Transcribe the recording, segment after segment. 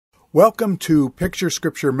Welcome to Picture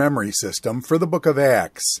Scripture Memory System for the Book of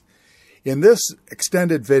Acts. In this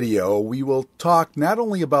extended video, we will talk not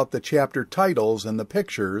only about the chapter titles and the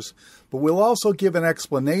pictures, but we'll also give an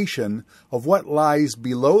explanation of what lies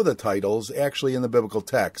below the titles actually in the biblical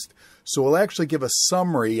text. So we'll actually give a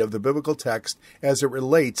summary of the biblical text as it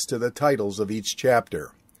relates to the titles of each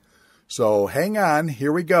chapter. So hang on,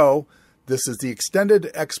 here we go. This is the extended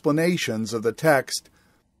explanations of the text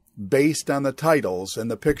based on the titles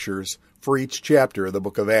and the pictures for each chapter of the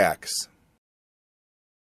book of Acts.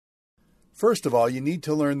 First of all, you need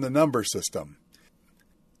to learn the number system.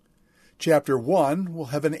 Chapter 1 will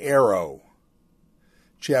have an arrow.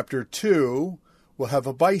 Chapter 2 will have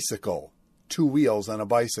a bicycle, 2 wheels on a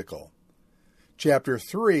bicycle. Chapter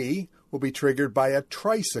 3 will be triggered by a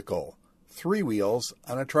tricycle, 3 wheels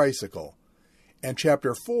on a tricycle. And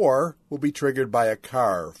Chapter 4 will be triggered by a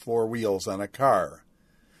car, 4 wheels on a car.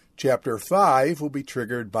 Chapter 5 will be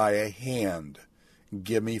triggered by a hand.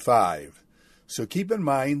 Give me 5. So keep in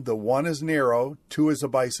mind the 1 is an arrow, 2 is a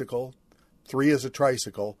bicycle, 3 is a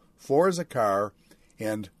tricycle, 4 is a car,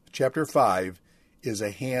 and Chapter 5 is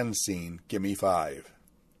a hand scene. Give me 5.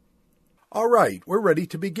 All right, we're ready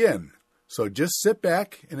to begin. So just sit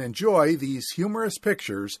back and enjoy these humorous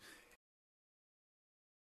pictures.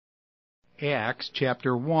 Acts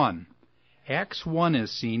chapter 1. Acts 1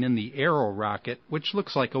 is seen in the arrow rocket, which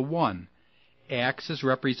looks like a 1. Acts is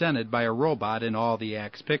represented by a robot in all the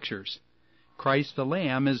Acts pictures. Christ the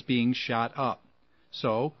Lamb is being shot up,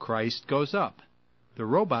 so Christ goes up. The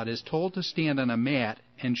robot is told to stand on a mat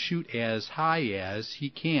and shoot as high as he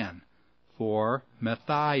can, for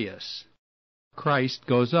Matthias. Christ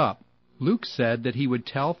goes up. Luke said that he would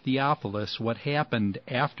tell Theophilus what happened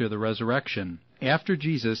after the resurrection. After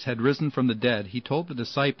Jesus had risen from the dead, he told the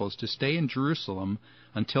disciples to stay in Jerusalem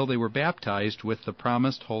until they were baptized with the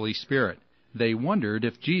promised Holy Spirit. They wondered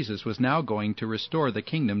if Jesus was now going to restore the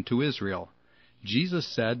kingdom to Israel. Jesus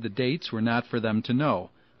said the dates were not for them to know,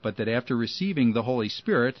 but that after receiving the Holy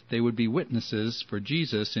Spirit, they would be witnesses for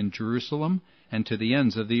Jesus in Jerusalem and to the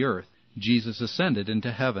ends of the earth. Jesus ascended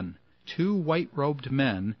into heaven. 2 white-robed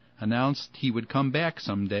men announced he would come back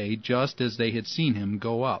someday, just as they had seen him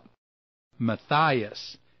go up.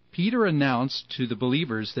 Matthias. Peter announced to the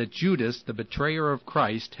believers that Judas, the betrayer of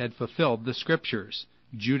Christ, had fulfilled the Scriptures.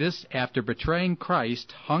 Judas, after betraying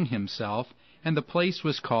Christ, hung himself, and the place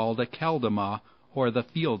was called Akeldama, or the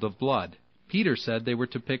field of blood. Peter said they were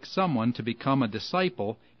to pick someone to become a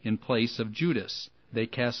disciple in place of Judas. They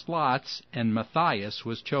cast lots, and Matthias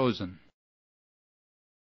was chosen.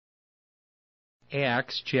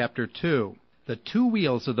 Acts chapter 2. The 2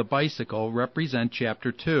 wheels of the bicycle represent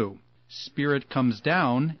chapter 2. Spirit comes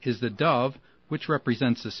down is the dove, which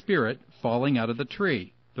represents the Spirit falling out of the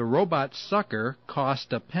tree. The robot sucker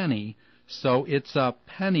cost a penny, so it's a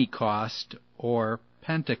Pentecost or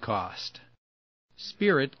Pentecost.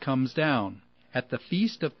 Spirit comes down. At the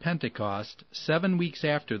Feast of Pentecost, 7 weeks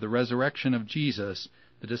after the resurrection of Jesus,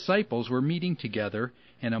 the disciples were meeting together,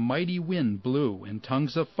 and a mighty wind blew, and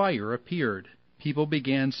tongues of fire appeared. People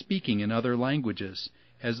began speaking in other languages,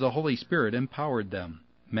 as the Holy Spirit empowered them.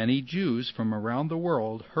 Many Jews from around the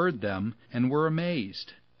world heard them and were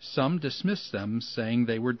amazed. Some dismissed them, saying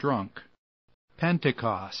they were drunk.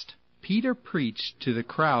 Pentecost. Peter preached to the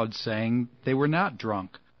crowd, saying they were not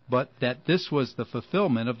drunk, but that this was the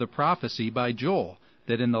fulfillment of the prophecy by Joel,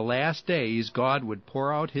 that in the last days God would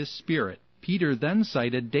pour out his Spirit. Peter then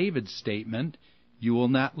cited David's statement, "You will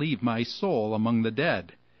not leave my soul among the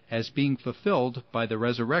dead," as being fulfilled by the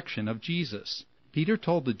resurrection of Jesus. Peter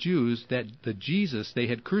told the Jews that the Jesus they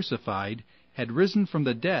had crucified had risen from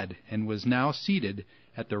the dead and was now seated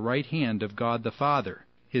at the right hand of God the Father.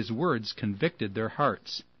 His words convicted their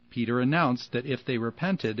hearts. Peter announced that if they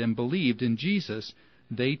repented and believed in Jesus,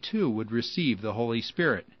 they too would receive the Holy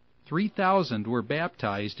Spirit. 3,000 were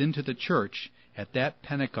baptized into the church at that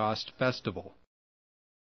Pentecost festival.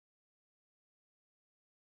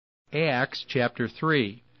 Acts chapter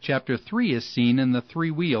 3. Chapter 3 is seen in the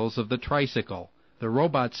 3 wheels of the tricycle. The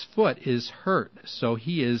robot's foot is hurt, so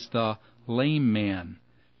he is the lame man.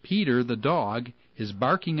 Peter, the dog, is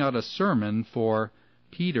barking out a sermon for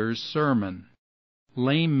Peter's sermon.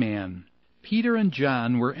 Lame man. Peter and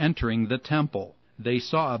John were entering the temple. They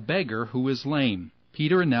saw a beggar who was lame.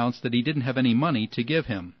 Peter announced that he didn't have any money to give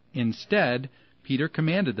him. Instead, Peter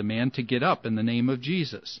commanded the man to get up in the name of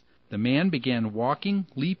Jesus. The man began walking,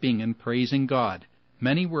 leaping, and praising God.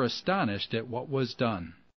 Many were astonished at what was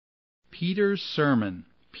done. Peter's sermon.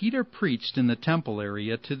 Peter preached in the temple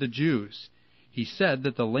area to the Jews. He said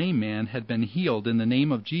that the lame man had been healed in the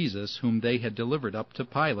name of Jesus, whom they had delivered up to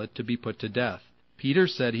Pilate to be put to death. Peter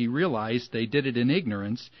said he realized they did it in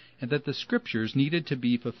ignorance and that the Scriptures needed to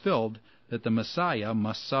be fulfilled, that the Messiah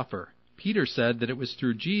must suffer. Peter said that it was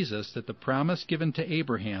through Jesus that the promise given to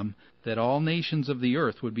Abraham that all nations of the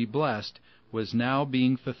earth would be blessed was now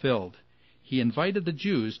being fulfilled. He invited the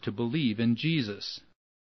Jews to believe in Jesus.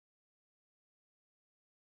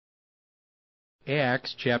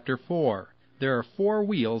 Acts chapter 4. There are 4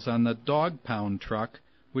 wheels on the dog-pound truck,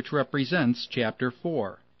 which represents chapter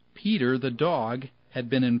 4. Peter the dog had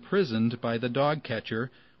been imprisoned by the dog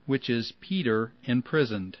catcher, which is Peter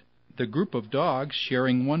imprisoned. The group of dogs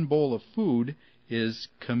sharing one bowl of food is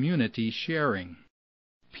community sharing.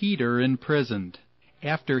 Peter imprisoned.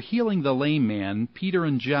 After healing the lame man, Peter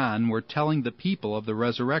and John were telling the people of the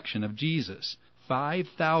resurrection of Jesus.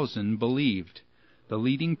 5,000 believed. The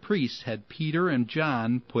leading priests had Peter and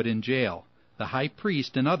John put in jail. The high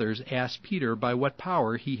priest and others asked Peter by what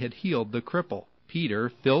power he had healed the cripple.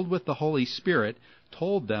 Peter, filled with the Holy Spirit,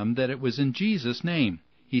 told them that it was in Jesus' name.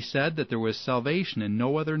 He said that there was salvation in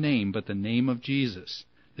no other name but the name of Jesus.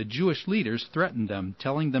 The Jewish leaders threatened them,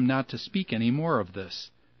 telling them not to speak any more of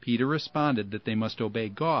this. Peter responded that they must obey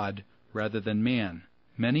God rather than man.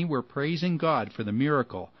 Many were praising God for the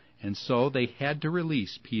miracle, and so they had to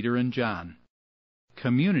release Peter and John.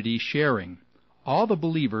 Community sharing. All the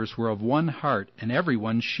believers were of one heart, and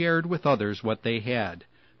everyone shared with others what they had.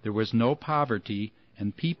 There was no poverty,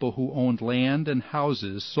 and people who owned land and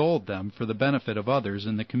houses sold them for the benefit of others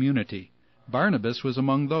in the community. Barnabas was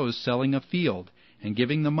among those selling a field and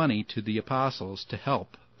giving the money to the apostles to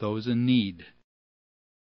help those in need.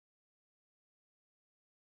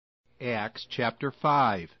 Acts chapter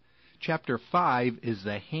 5. Chapter 5 is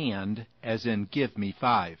the hand, as in give me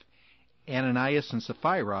 5. Ananias and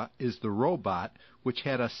Sapphira is the robot which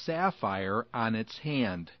had a sapphire on its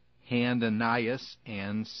hand. Ananias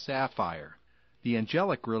and Sapphire. The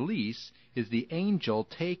angelic release is the angel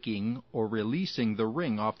taking or releasing the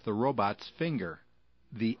ring off the robot's finger.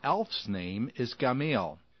 The elf's name is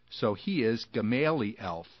Gamaliel, so he is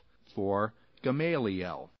Gamaliel for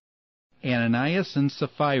Gamaliel. Ananias and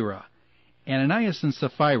Sapphira. Ananias and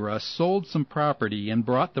Sapphira sold some property and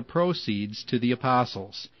brought the proceeds to the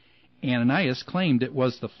apostles. Ananias claimed it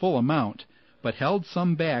was the full amount, but held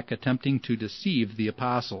some back, attempting to deceive the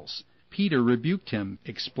apostles. Peter rebuked him,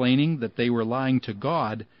 explaining that they were lying to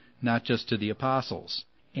God, not just to the apostles.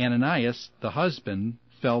 Ananias, the husband,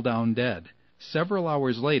 fell down dead. Several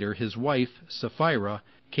hours later, his wife, Sapphira,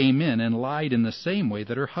 came in and lied in the same way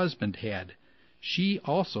that her husband had. She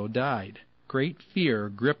also died. Great fear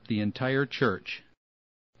gripped the entire church.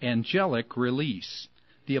 Angelic release.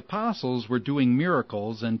 The apostles were doing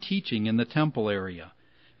miracles and teaching in the temple area.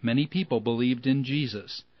 Many people believed in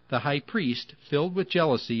Jesus. The high priest, filled with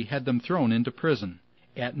jealousy, had them thrown into prison.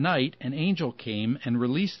 At night, an angel came and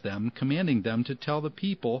released them, commanding them to tell the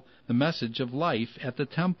people the message of life at the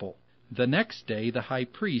temple. The next day, the high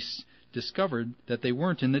priests discovered that they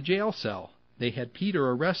weren't in the jail cell. They had Peter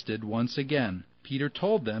arrested once again. Peter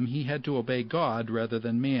told them he had to obey God rather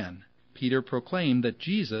than man. Peter proclaimed that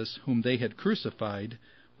Jesus, whom they had crucified,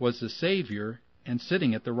 was the Savior and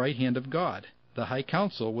sitting at the right hand of God. The high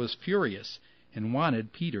council was furious and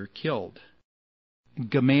wanted Peter killed.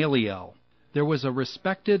 Gamaliel. There was a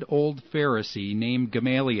respected old Pharisee named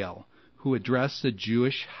Gamaliel who addressed the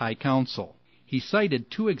Jewish high council. He cited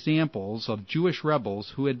 2 examples of Jewish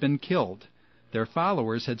rebels who had been killed. Their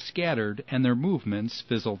followers had scattered and their movements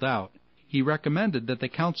fizzled out. He recommended that the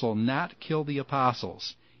council not kill the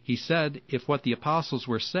apostles. He said if what the apostles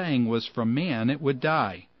were saying was from man, it would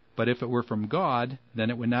die. But if it were from God, then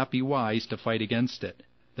it would not be wise to fight against it.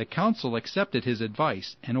 The council accepted his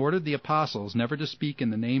advice and ordered the apostles never to speak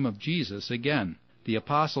in the name of Jesus again. The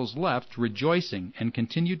apostles left rejoicing and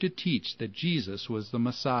continued to teach that Jesus was the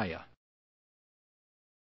Messiah.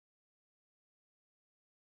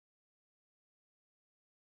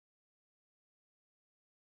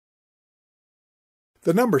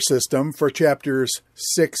 The number system for chapters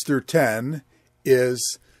 6 through 10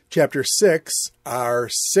 is chapter 6 are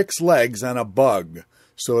 6 legs on a bug,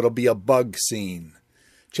 so it'll be a bug scene.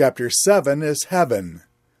 Chapter 7 is heaven,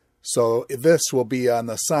 so this will be on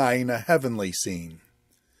the sign a heavenly scene.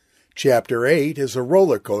 Chapter 8 is a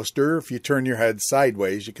roller coaster. If you turn your head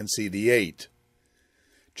sideways, you can see the 8.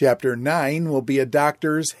 Chapter 9 will be a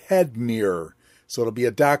doctor's head mirror, so it'll be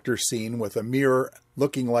a doctor scene with a mirror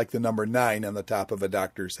looking like the number 9 on the top of a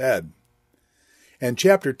doctor's head. And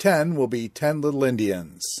chapter 10 will be 10 Little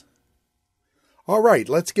Indians. All right,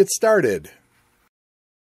 let's get started.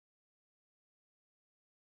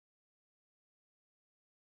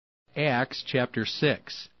 Acts chapter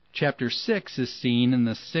 6. Chapter 6 is seen in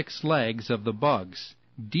the 6 legs of the bugs.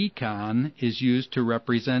 Deacon is used to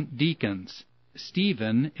represent deacons.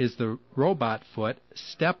 Stephen is the robot foot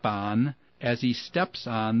step-on as he steps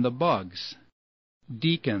on the bugs.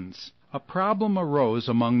 Deacons. A problem arose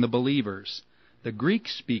among the believers. The Greek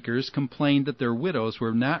speakers complained that their widows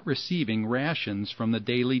were not receiving rations from the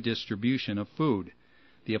daily distribution of food.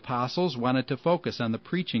 The apostles wanted to focus on the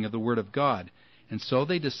preaching of the Word of God, and so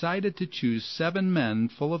they decided to choose 7 men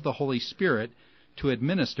full of the Holy Spirit to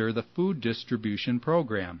administer the food distribution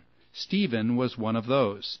program. Stephen was one of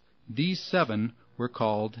those. These 7 were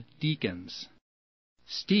called deacons.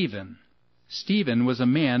 Stephen. Stephen was a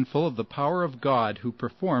man full of the power of God who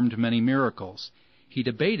performed many miracles. He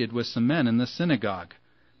debated with some men in the synagogue.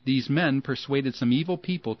 These men persuaded some evil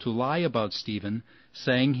people to lie about Stephen,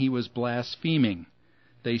 saying he was blaspheming.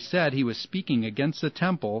 They said he was speaking against the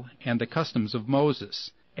temple and the customs of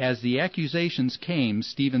Moses. As the accusations came,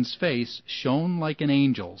 Stephen's face shone like an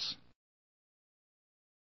angel's.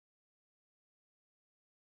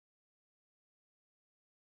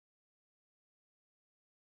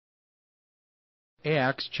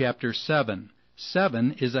 Acts chapter 7.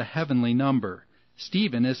 7 is a heavenly number.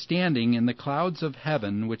 Stephen is standing in the clouds of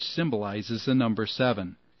heaven, which symbolizes the number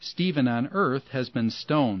 7. Stephen on earth has been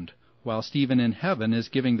stoned, while Stephen in heaven is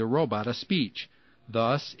giving the robot a speech.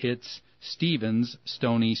 Thus, it's Stephen's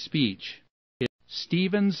stony speech.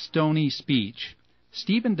 Stephen's stony speech.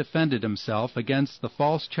 Stephen defended himself against the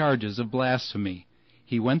false charges of blasphemy.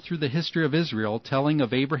 He went through the history of Israel, telling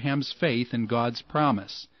of Abraham's faith in God's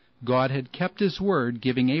promise. God had kept his word,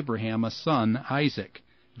 giving Abraham a son, Isaac.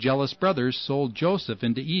 Jealous brothers sold Joseph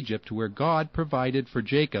into Egypt, where God provided for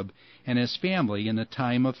Jacob and his family in a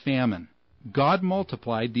time of famine. God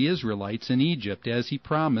multiplied the Israelites in Egypt as he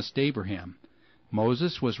promised Abraham.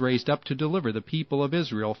 Moses was raised up to deliver the people of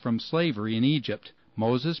Israel from slavery in Egypt.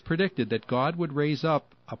 Moses predicted that God would raise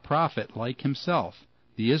up a prophet like himself.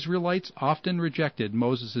 The Israelites often rejected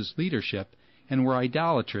Moses' leadership and were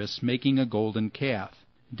idolatrous, making a golden calf.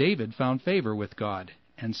 David found favor with God,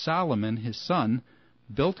 and Solomon, his son,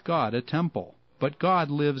 built God a temple. But God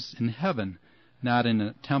lives in heaven, not in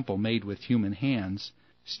a temple made with human hands.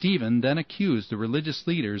 Stephen then accused the religious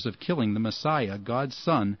leaders of killing the Messiah, God's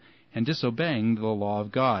Son, and disobeying the law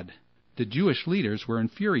of God. The Jewish leaders were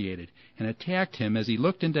infuriated and attacked him as he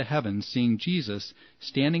looked into heaven, seeing Jesus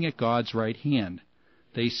standing at God's right hand.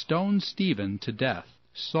 They stoned Stephen to death.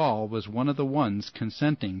 Saul was one of the ones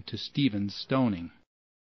consenting to Stephen's stoning.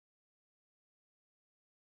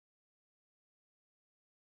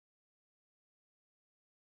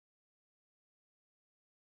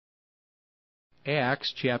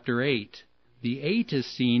 Acts chapter 8. The 8 is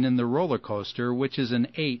seen in the roller coaster, which is an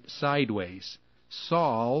 8 sideways.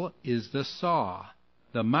 Saul is the saw.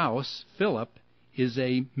 The mouse, Philip, is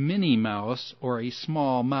a mini mouse or a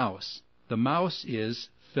small mouse. The mouse is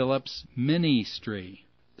Philip's ministry.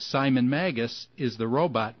 Simon Magus is the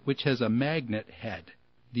robot, which has a magnet head.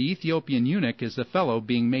 The Ethiopian eunuch is the fellow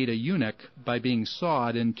being made a eunuch by being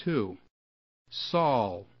sawed in 2.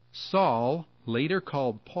 Saul. Saul, later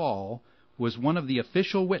called Paul, was one of the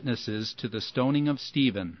official witnesses to the stoning of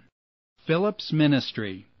Stephen. Philip's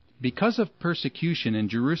ministry. Because of persecution in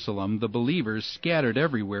Jerusalem, the believers scattered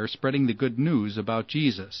everywhere, spreading the good news about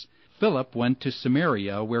Jesus. Philip went to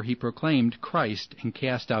Samaria, where he proclaimed Christ and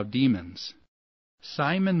cast out demons.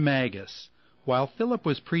 Simon Magus. While Philip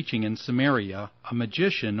was preaching in Samaria, a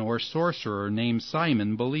magician or sorcerer named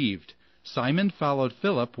Simon believed. Simon followed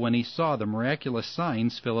Philip when he saw the miraculous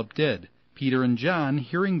signs Philip did. Peter and John,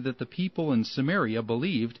 hearing that the people in Samaria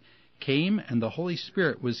believed, came, and the Holy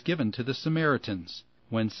Spirit was given to the Samaritans.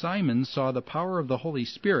 When Simon saw the power of the Holy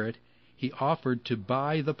Spirit, he offered to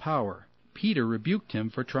buy the power. Peter rebuked him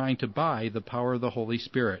for trying to buy the power of the Holy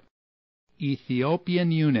Spirit.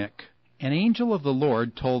 Ethiopian eunuch. An angel of the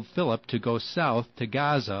Lord told Philip to go south to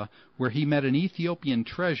Gaza, where he met an Ethiopian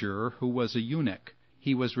treasurer who was a eunuch.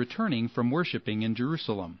 He was returning from worshiping in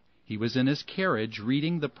Jerusalem. He was in his carriage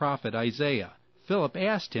reading the prophet Isaiah. Philip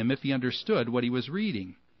asked him if he understood what he was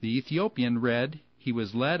reading. The Ethiopian read, "He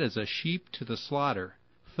was led as a sheep to the slaughter."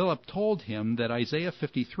 Philip told him that Isaiah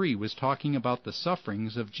 53 was talking about the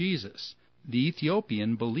sufferings of Jesus. The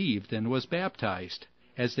Ethiopian believed and was baptized.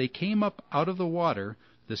 As they came up out of the water,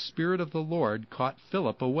 the Spirit of the Lord caught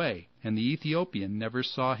Philip away, and the Ethiopian never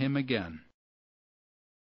saw him again.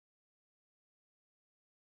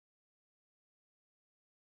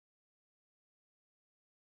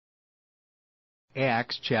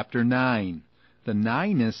 Acts chapter 9. The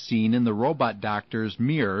 9 is seen in the robot doctor's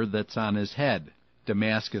mirror that's on his head.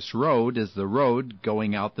 Damascus Road is the road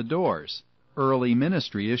going out the doors. Early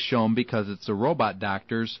ministry is shown because it's a robot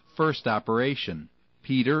doctor's first operation.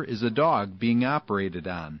 Peter is a dog being operated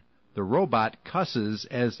on. The robot cusses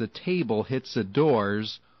as the table hits the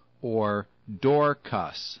doors, or door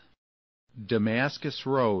cuss. Damascus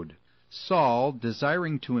Road. Saul,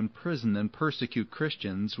 desiring to imprison and persecute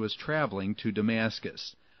Christians, was traveling to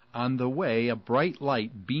Damascus. On the way, a bright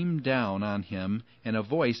light beamed down on him, and a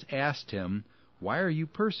voice asked him, "Why are you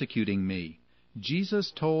persecuting me?"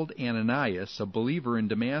 Jesus told Ananias, a believer in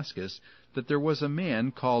Damascus, that there was a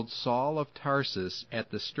man called Saul of Tarsus at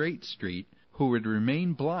the Straight Street who would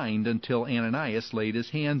remain blind until Ananias laid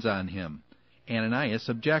his hands on him. Ananias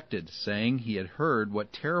objected, saying he had heard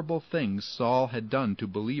what terrible things Saul had done to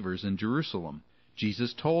believers in Jerusalem.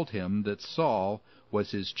 Jesus told him that Saul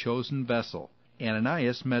was his chosen vessel.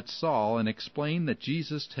 Ananias met Saul and explained that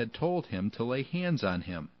Jesus had told him to lay hands on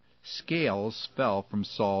him. Scales fell from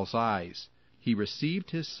Saul's eyes. He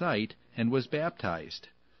received his sight and was baptized.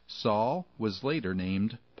 Saul was later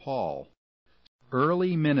named Paul.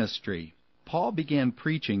 Early ministry. Paul began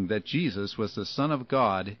preaching that Jesus was the Son of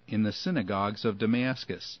God in the synagogues of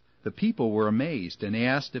Damascus. The people were amazed and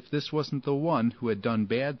asked if this wasn't the one who had done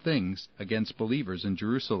bad things against believers in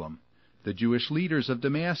Jerusalem. The Jewish leaders of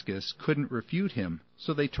Damascus couldn't refute him,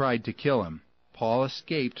 so they tried to kill him. Paul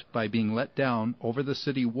escaped by being let down over the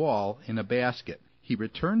city wall in a basket. He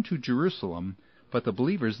returned to Jerusalem, but the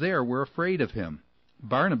believers there were afraid of him.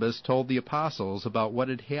 Barnabas told the apostles about what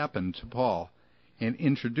had happened to Paul, and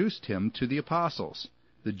introduced him to the apostles.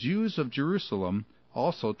 The Jews of Jerusalem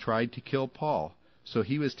also tried to kill Paul, so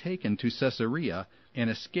he was taken to Caesarea and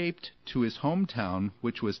escaped to his hometown,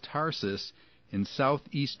 which was Tarsus in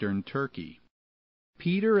southeastern Turkey.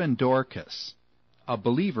 Peter and Dorcas. A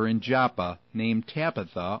believer in Joppa named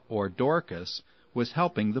Tabitha, or Dorcas, was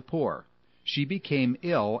helping the poor. She became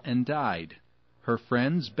ill and died. Her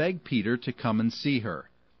friends begged Peter to come and see her.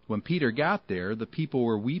 When Peter got there, the people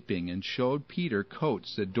were weeping and showed Peter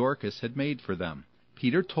coats that Dorcas had made for them.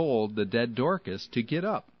 Peter told the dead Dorcas to get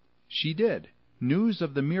up. She did. News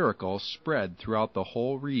of the miracle spread throughout the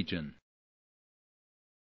whole region.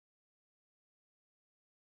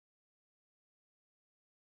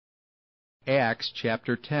 Acts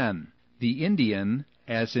chapter 10. The Indian,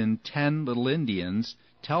 as in 10 little Indians,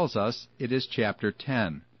 tells us it is chapter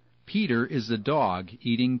 10. Peter is the dog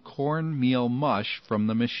eating cornmeal mush from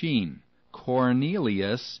the machine.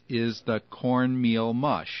 Cornelius is the cornmeal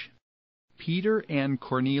mush. Peter and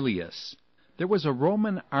Cornelius. There was a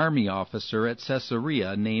Roman army officer at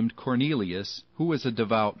Caesarea named Cornelius, who was a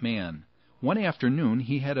devout man. One afternoon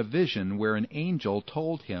he had a vision where an angel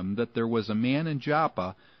told him that there was a man in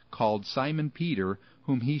Joppa called Simon Peter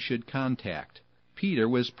whom he should contact. Peter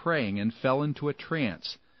was praying and fell into a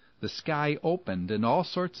trance. The sky opened, and all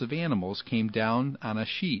sorts of animals came down on a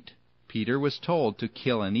sheet. Peter was told to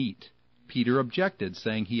kill and eat. Peter objected,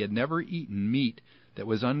 saying he had never eaten meat that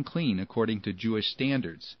was unclean according to Jewish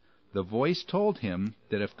standards. The voice told him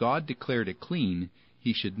that if God declared it clean,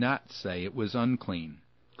 he should not say it was unclean.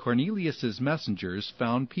 Cornelius's messengers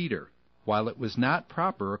found Peter. While it was not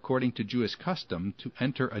proper according to Jewish custom to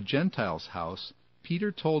enter a Gentile's house,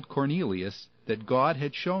 Peter told Cornelius that God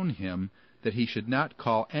had shown him that he should not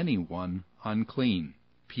call anyone unclean.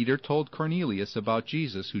 Peter told Cornelius about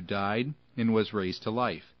Jesus who died and was raised to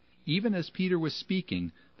life. Even as Peter was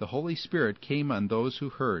speaking, the Holy Spirit came on those who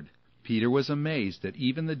heard. Peter was amazed that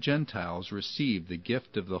even the Gentiles received the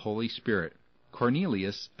gift of the Holy Spirit.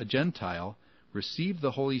 Cornelius, a Gentile, received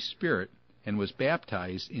the Holy Spirit and was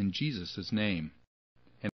baptized in Jesus' name.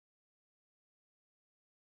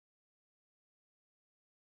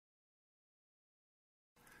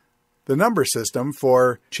 The number system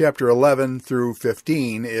for chapter 11 through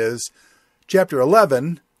 15 is, chapter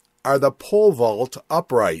 11 are the pole vault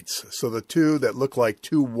uprights, so the two that look like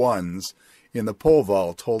two ones in the pole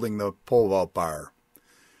vault holding the pole vault bar.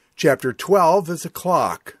 Chapter 12 is a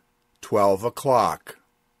clock, 12 o'clock.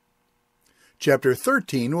 Chapter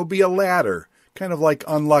 13 will be a ladder, kind of like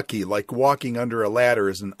unlucky, like walking under a ladder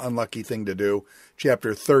is an unlucky thing to do.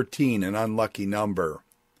 Chapter 13, an unlucky number.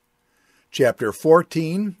 Chapter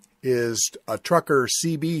 14 is a trucker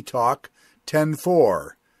CB talk,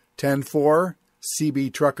 10-4. 10-4,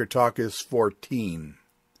 CB trucker talk is 14.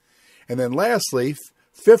 And then lastly,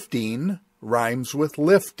 15 rhymes with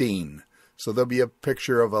lifting. So there'll be a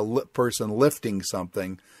picture of a person lifting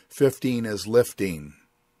something. 15 is lifting.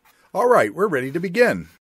 All right, we're ready to begin.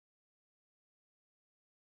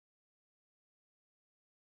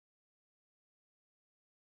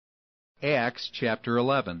 Acts chapter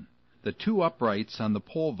 11. The two uprights on the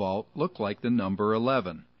pole vault look like the number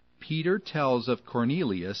 11. Peter tells of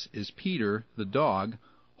Cornelius is Peter, the dog,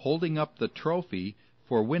 holding up the trophy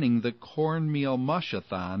for winning the cornmeal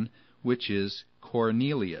mushathon, which is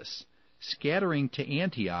Cornelius. Scattering to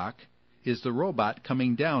Antioch is the robot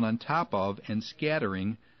coming down on top of and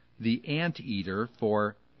scattering the anteater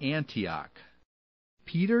for Antioch.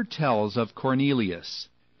 Peter tells of Cornelius.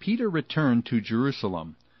 Peter returned to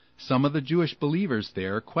Jerusalem. Some of the Jewish believers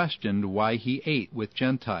there questioned why he ate with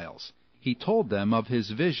Gentiles. He told them of his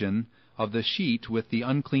vision of the sheet with the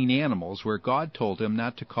unclean animals, where God told him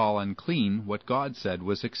not to call unclean what God said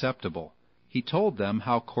was acceptable. He told them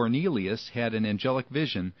how Cornelius had an angelic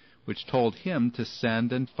vision which told him to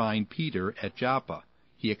send and find Peter at Joppa.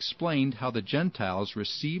 He explained how the Gentiles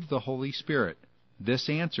received the Holy Spirit. This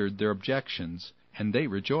answered their objections, and they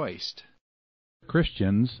rejoiced.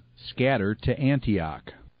 Christians scattered to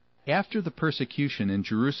Antioch. After the persecution in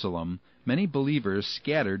Jerusalem, many believers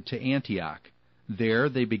scattered to Antioch. There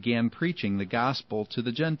they began preaching the gospel to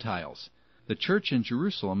the Gentiles. The church in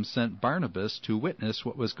Jerusalem sent Barnabas to witness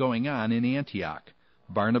what was going on in Antioch.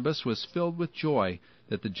 Barnabas was filled with joy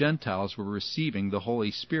that the Gentiles were receiving the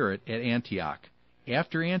Holy Spirit at Antioch.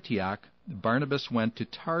 After Antioch, Barnabas went to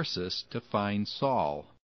Tarsus to find Saul.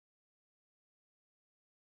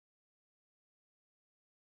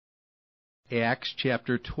 Acts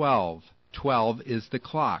chapter 12. 12 is the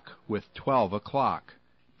clock, with 12 o'clock.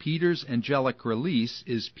 Peter's angelic release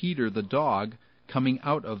is Peter the dog coming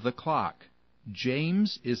out of the clock.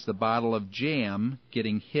 James is the bottle of jam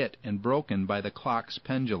getting hit and broken by the clock's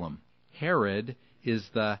pendulum. Herod is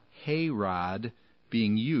the hay rod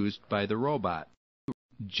being used by the robot.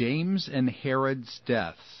 James and Herod's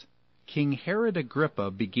deaths. King Herod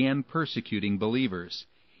Agrippa began persecuting believers.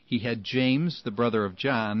 He had James, the brother of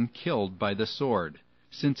John, killed by the sword.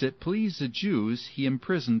 Since it pleased the Jews, he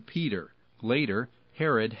imprisoned Peter. Later,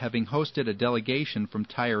 Herod, having hosted a delegation from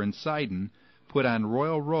Tyre and Sidon, put on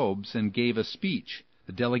royal robes and gave a speech.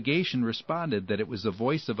 The delegation responded that it was the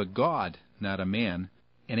voice of a god, not a man.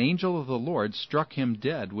 An angel of the Lord struck him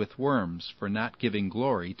dead with worms for not giving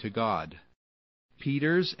glory to God.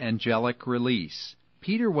 Peter's angelic release.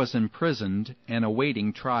 Peter was imprisoned and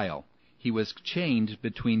awaiting trial. He was chained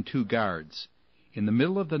between two guards. In the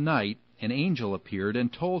middle of the night, an angel appeared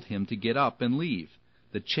and told him to get up and leave.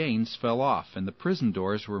 The chains fell off, and the prison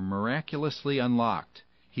doors were miraculously unlocked.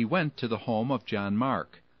 He went to the home of John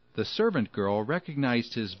Mark. The servant girl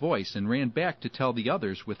recognized his voice and ran back to tell the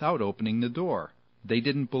others without opening the door. They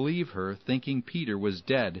didn't believe her, thinking Peter was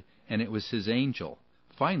dead, and it was his angel.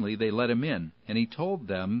 Finally, they let him in, and he told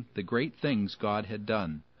them the great things God had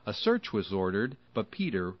done. A search was ordered, but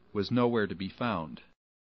Peter was nowhere to be found.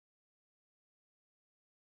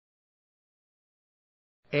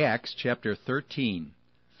 Acts chapter 13.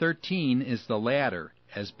 13 is the ladder,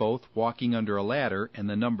 as both walking under a ladder and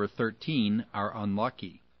the number 13 are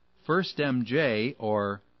unlucky. First MJ,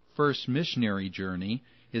 or First Missionary Journey,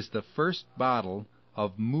 is the first bottle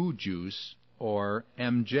of moo juice, or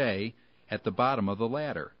MJ, at the bottom of the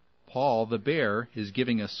ladder. Paul the bear is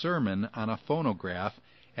giving a sermon on a phonograph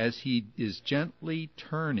as he is gently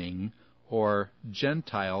turning, or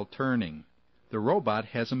Gentile turning. The robot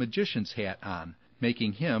has a magician's hat on,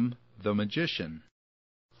 making him the magician.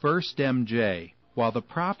 First MJ. While the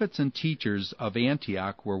prophets and teachers of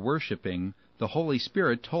Antioch were worshiping, the Holy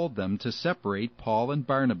Spirit told them to separate Paul and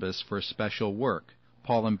Barnabas for special work.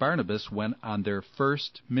 Paul and Barnabas went on their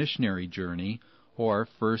first missionary journey, or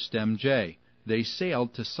first MJ. They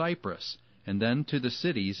sailed to Cyprus, and then to the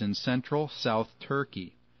cities in central South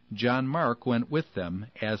Turkey. John Mark went with them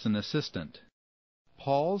as an assistant.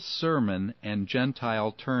 Paul's sermon and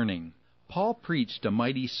Gentile turning. Paul preached a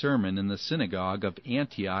mighty sermon in the synagogue of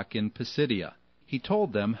Antioch in Pisidia. He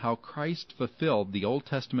told them how Christ fulfilled the Old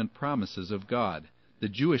Testament promises of God. The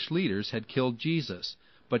Jewish leaders had killed Jesus,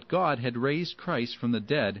 but God had raised Christ from the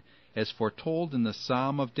dead as foretold in the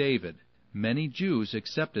Psalm of David. Many Jews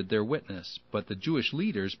accepted their witness, but the Jewish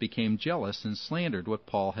leaders became jealous and slandered what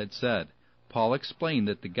Paul had said. Paul explained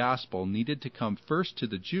that the gospel needed to come first to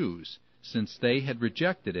the Jews. Since they had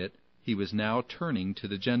rejected it, he was now turning to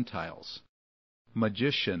the Gentiles.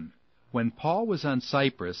 Magician. When Paul was on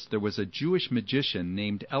Cyprus, there was a Jewish magician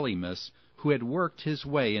named Elymas who had worked his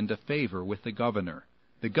way into favor with the governor.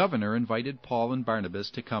 The governor invited Paul and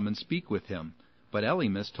Barnabas to come and speak with him, but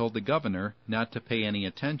Elymas told the governor not to pay any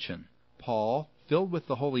attention. Paul, filled with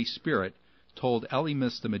the Holy Spirit, told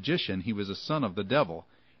Elymas the magician he was a son of the devil,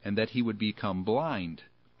 and that he would become blind.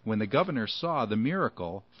 When the governor saw the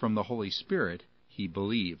miracle from the Holy Spirit, he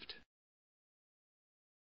believed.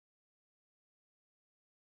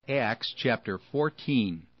 Acts chapter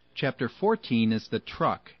 14. Chapter 14 is the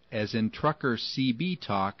truck, as in Trucker CB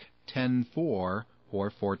Talk 10:4 or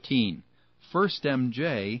 14. First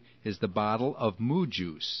MJ is the bottle of moo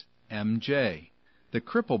juice, MJ. The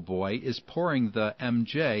cripple boy is pouring the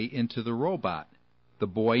MJ into the robot. The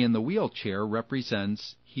boy in the wheelchair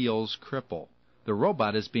represents Heal's cripple. The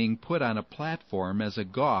robot is being put on a platform as a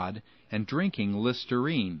god and drinking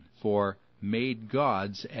Listerine, for made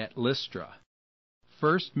gods at Lystra.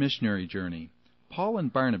 First missionary journey. Paul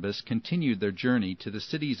and Barnabas continued their journey to the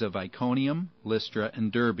cities of Iconium, Lystra,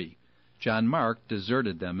 and Derbe. John Mark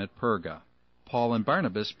deserted them at Perga. Paul and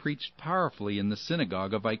Barnabas preached powerfully in the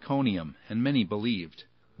synagogue of Iconium, and many believed.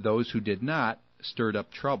 Those who did not stirred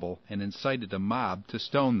up trouble and incited a mob to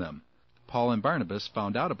stone them. Paul and Barnabas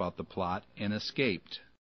found out about the plot and escaped.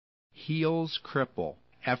 Heal's cripple.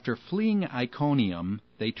 After fleeing Iconium,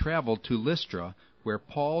 they traveled to Lystra, where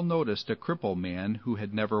Paul noticed a crippled man who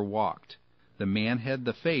had never walked. The man had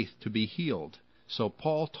the faith to be healed, so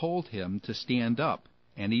Paul told him to stand up,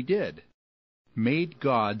 and he did. Made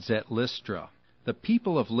gods at Lystra. The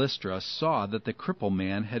people of Lystra saw that the crippled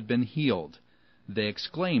man had been healed. They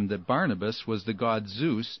exclaimed that Barnabas was the god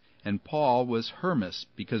Zeus, and Paul was Hermes,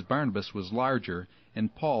 because Barnabas was larger,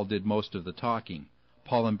 and Paul did most of the talking.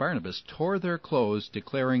 Paul and Barnabas tore their clothes,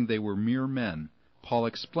 declaring they were mere men. Paul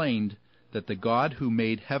explained that the God who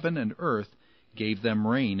made heaven and earth gave them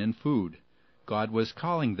rain and food. God was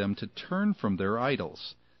calling them to turn from their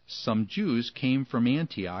idols. Some Jews came from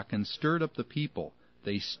Antioch and stirred up the people.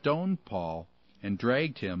 They stoned Paul and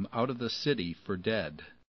dragged him out of the city for dead.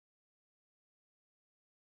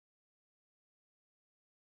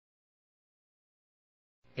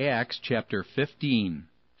 Acts chapter 15.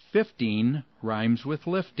 15 rhymes with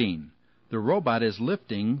lifting. The robot is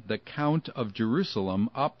lifting the Count of Jerusalem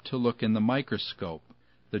up to look in the microscope.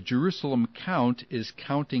 The Jerusalem Count is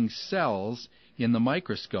counting cells in the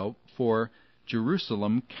microscope for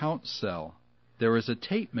Jerusalem Count Cell. There is a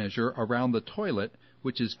tape measure around the toilet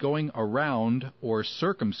which is going around or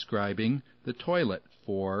circumscribing the toilet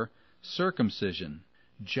for circumcision.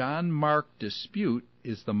 John Mark dispute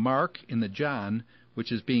is the mark in the John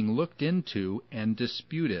which is being looked into and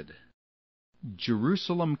disputed.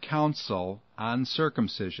 Jerusalem Council on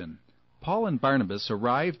Circumcision. Paul and Barnabas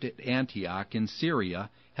arrived at Antioch in Syria,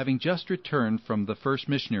 having just returned from the first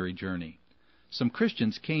missionary journey. Some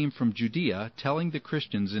Christians came from Judea, telling the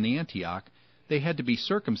Christians in Antioch they had to be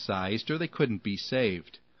circumcised or they couldn't be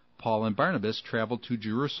saved. Paul and Barnabas traveled to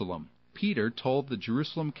Jerusalem. Peter told the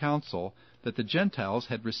Jerusalem Council that the Gentiles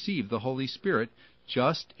had received the Holy Spirit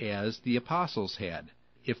just as the apostles had.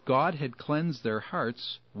 If God had cleansed their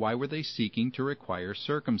hearts, why were they seeking to require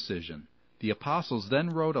circumcision? The apostles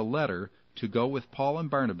then wrote a letter to go with Paul and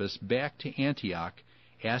Barnabas back to Antioch,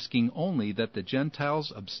 asking only that the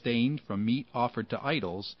Gentiles abstain from meat offered to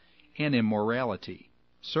idols and immorality.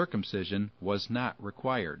 Circumcision was not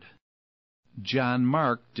required. John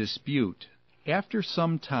Mark dispute. After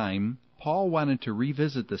some time, Paul wanted to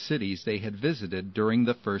revisit the cities they had visited during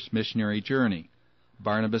the first missionary journey.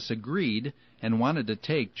 Barnabas agreed and wanted to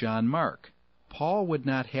take John Mark. Paul would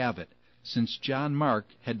not have it, since John Mark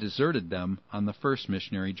had deserted them on the first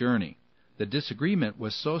missionary journey. The disagreement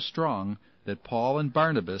was so strong that Paul and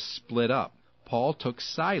Barnabas split up. Paul took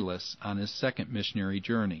Silas on his second missionary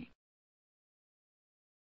journey.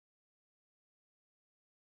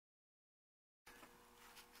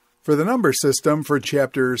 For the number system for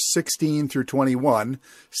chapters 16 through 21,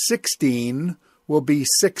 16 will be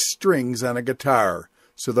 6 strings on a guitar,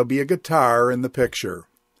 so there'll be a guitar in the picture.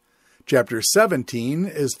 Chapter 17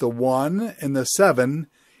 is the 1 and the 7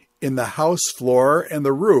 in the house floor and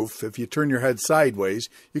the roof. If you turn your head sideways,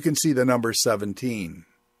 you can see the number 17.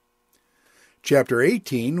 Chapter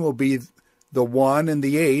 18 will be the 1 and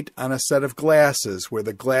the 8 on a set of glasses, where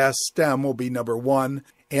the glass stem will be number 1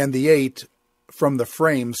 and the 8 from the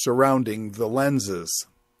frame surrounding the lenses.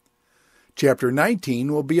 Chapter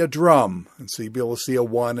 19 will be a drum, and so you'll be able to see a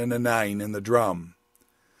 1 and a 9 in the drum.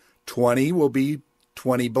 20 will be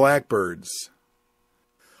 20 blackbirds.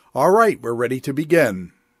 All right, we're ready to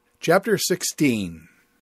begin. Chapter 16.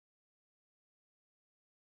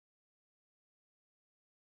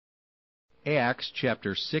 Acts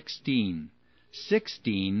chapter 16.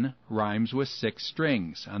 16 rhymes with 6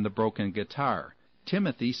 strings on the broken guitar.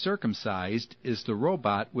 Timothy circumcised is the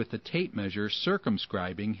robot with the tape measure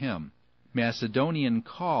circumscribing him. Macedonian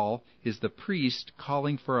call is the priest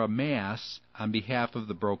calling for a mass on behalf of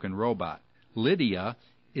the broken robot. Lydia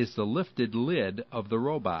is the lifted lid of the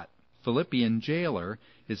robot. Philippian jailer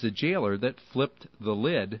is the jailer that flipped the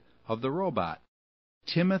lid of the robot.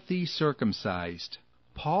 Timothy circumcised.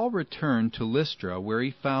 Paul returned to Lystra, where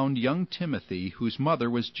he found young Timothy, whose mother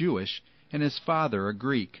was Jewish and his father a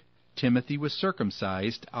Greek. Timothy was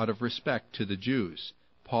circumcised out of respect to the Jews.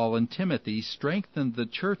 Paul and Timothy strengthened the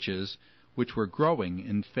churches which were growing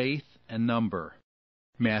in faith and number.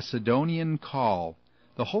 Macedonian call.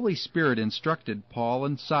 The Holy Spirit instructed Paul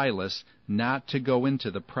and Silas not to go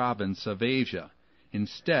into the province of Asia.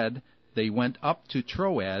 Instead, they went up to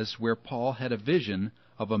Troas, where Paul had a vision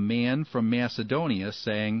of a man from Macedonia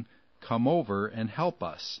saying, "Come over and help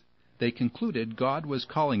us." They concluded God was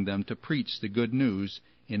calling them to preach the good news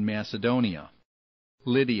in Macedonia.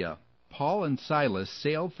 Lydia. Paul and Silas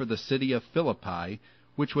sailed for the city of Philippi,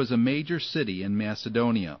 which was a major city in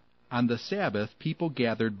Macedonia. On the Sabbath, people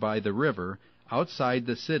gathered by the river outside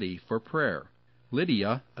the city for prayer.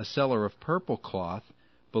 Lydia, a seller of purple cloth,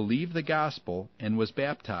 believed the gospel and was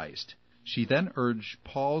baptized. She then urged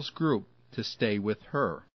Paul's group to stay with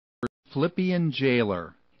her. Philippian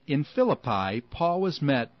jailer. In Philippi, Paul was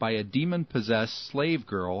met by a demon-possessed slave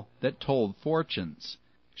girl that told fortunes.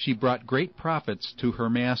 She brought great profits to her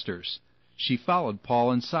masters. She followed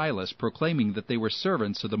Paul and Silas, proclaiming that they were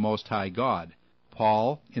servants of the Most High God.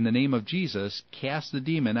 Paul, in the name of Jesus, cast the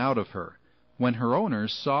demon out of her. When her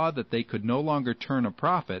owners saw that they could no longer turn a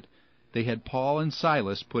profit, they had Paul and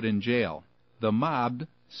Silas put in jail. The mob,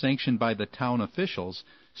 sanctioned by the town officials,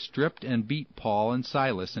 stripped and beat Paul and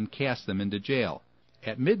Silas and cast them into jail.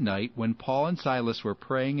 At midnight, when Paul and Silas were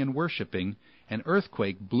praying and worshiping, an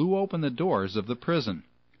earthquake blew open the doors of the prison.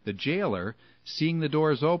 The jailer, seeing the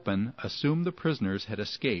doors open, assumed the prisoners had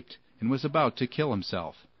escaped and was about to kill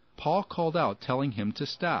himself. Paul called out, telling him to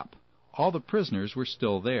stop. All the prisoners were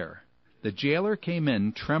still there. The jailer came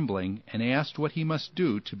in trembling and asked what he must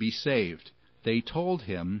do to be saved. They told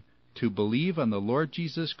him to believe on the Lord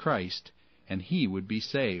Jesus Christ, and he would be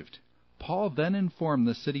saved. Paul then informed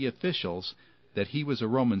the city officials that he was a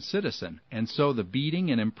Roman citizen, and so the beating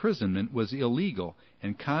and imprisonment was illegal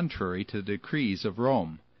and contrary to the decrees of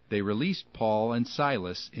Rome. They released Paul and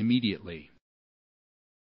Silas immediately.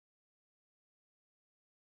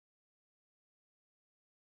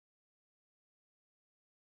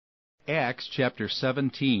 Acts chapter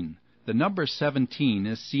 17. The number 17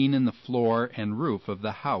 is seen in the floor and roof of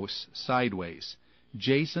the house sideways.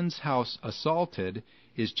 Jason's house assaulted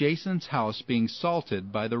is Jason's house being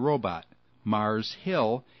salted by the robot. Mars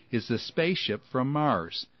Hill is the spaceship from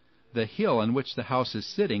Mars. The hill on which the house is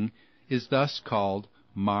sitting is thus called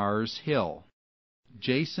Mars Hill.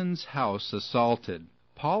 Jason's house assaulted.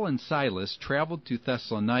 Paul and Silas traveled to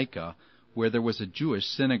Thessalonica, where there was a Jewish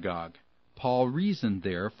synagogue. Paul reasoned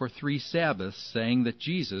there for 3 Sabbaths, saying that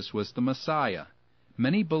Jesus was the Messiah.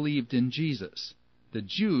 Many believed in Jesus. The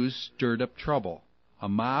Jews stirred up trouble. A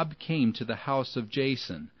mob came to the house of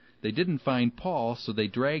Jason. They didn't find Paul, so they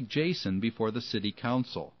dragged Jason before the city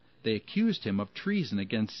council. They accused him of treason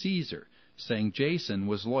against Caesar, saying Jason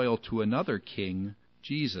was loyal to another king,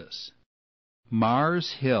 Jesus.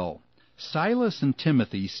 Mars Hill. Silas and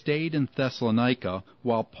Timothy stayed in Thessalonica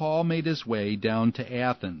while Paul made his way down to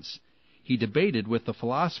Athens. He debated with the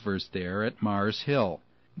philosophers there at Mars Hill.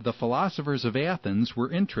 The philosophers of Athens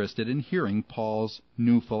were interested in hearing Paul's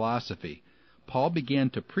new philosophy. Paul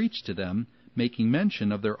began to preach to them, making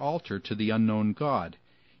mention of their altar to the unknown God.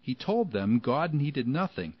 He told them God needed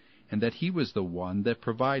nothing, and that he was the one that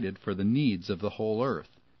provided for the needs of the whole earth.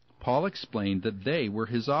 Paul explained that they were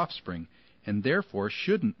his offspring, and therefore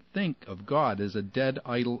shouldn't think of God as a dead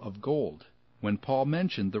idol of gold. When Paul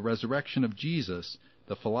mentioned the resurrection of Jesus,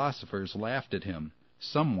 the philosophers laughed at him.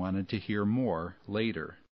 Some wanted to hear more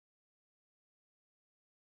later.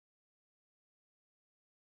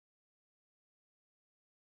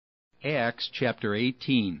 Acts chapter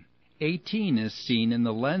 18. 18 is seen in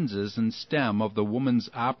the lenses and stem of the woman's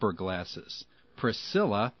opera glasses.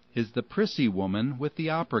 Priscilla is the prissy woman with the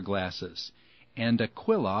opera glasses, and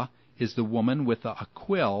Aquila is the woman with the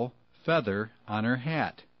aquil feather on her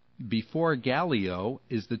hat. Before Gallio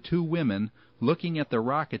is the 2 women looking at the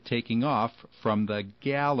rocket taking off from the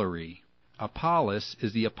gallery. Apollos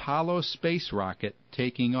is the Apollo space rocket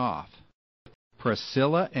taking off.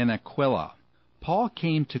 Priscilla and Aquila. Paul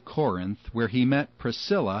came to Corinth, where he met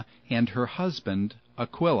Priscilla and her husband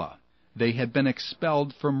Aquila. They had been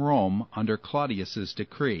expelled from Rome under Claudius's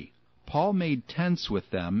decree. Paul made tents with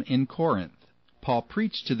them in Corinth. Paul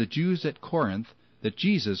preached to the Jews at Corinth that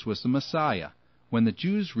Jesus was the Messiah. When the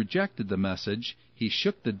Jews rejected the message, he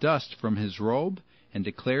shook the dust from his robe and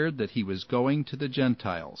declared that he was going to the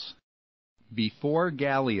Gentiles. Before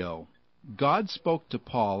Gallio. God spoke to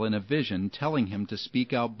Paul in a vision, telling him to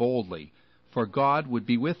speak out boldly, for God would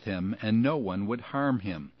be with him and no one would harm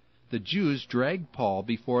him. The Jews dragged Paul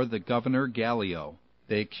before the governor Gallio.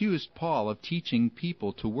 They accused Paul of teaching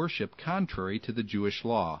people to worship contrary to the Jewish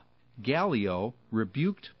law. Gallio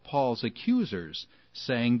rebuked Paul's accusers,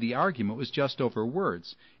 saying the argument was just over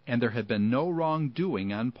words, and there had been no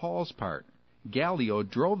wrongdoing on Paul's part. Gallio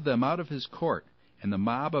drove them out of his court, and the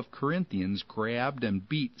mob of Corinthians grabbed and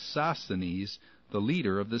beat Sosthenes, the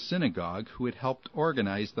leader of the synagogue who had helped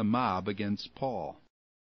organize the mob against Paul.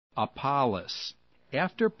 Apollos.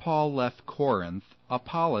 After Paul left Corinth,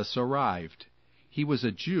 Apollos arrived. He was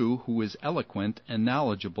a Jew who was eloquent and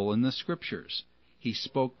knowledgeable in the Scriptures. He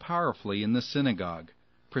spoke powerfully in the synagogue.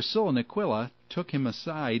 Priscilla and Aquila took him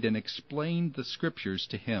aside and explained the Scriptures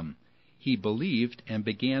to him. He believed and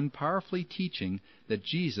began powerfully teaching that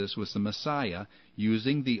Jesus was the Messiah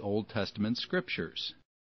using the Old Testament Scriptures.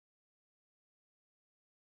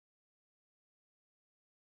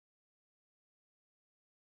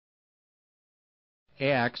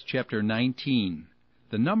 Acts chapter 19.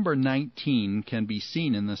 The number 19 can be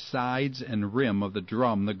seen in the sides and rim of the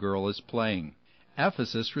drum the girl is playing.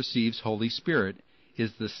 Ephesus receives Holy Spirit,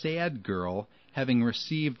 is the sad girl, having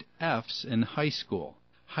received F's in high school.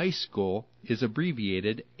 High school is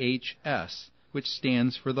abbreviated HS, which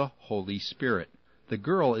stands for the Holy Spirit. The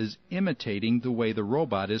girl is imitating the way the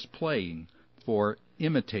robot is playing, for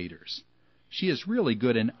imitators. She is really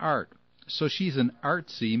good in art, so she's an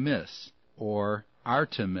artsy miss, or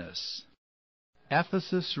Artemis.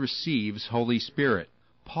 Ephesus receives Holy Spirit.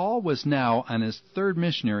 Paul was now on his third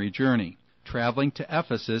missionary journey. Traveling to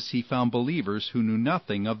Ephesus, he found believers who knew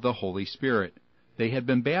nothing of the Holy Spirit. They had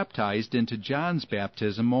been baptized into John's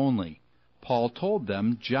baptism only. Paul told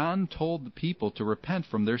them John told the people to repent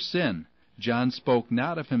from their sin. John spoke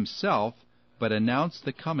not of himself, but announced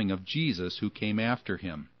the coming of Jesus who came after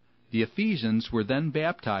him. The Ephesians were then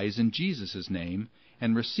baptized in Jesus' name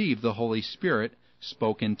and received the Holy Spirit,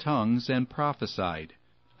 spoke in tongues, and prophesied.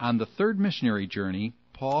 On the third missionary journey,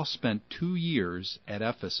 Paul spent 2 years at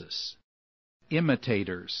Ephesus.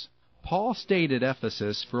 Imitators. Paul stayed at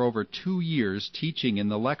Ephesus for over 2 years teaching in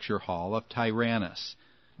the lecture hall of Tyrannus.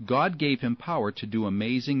 God gave him power to do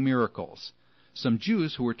amazing miracles. Some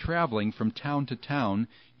Jews who were traveling from town to town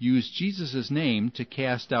used Jesus' name to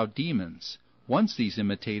cast out demons. Once these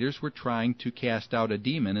imitators were trying to cast out a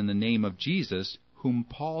demon in the name of Jesus, whom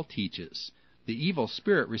Paul teaches. The evil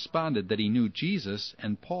spirit responded that he knew Jesus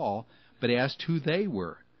and Paul, but asked who they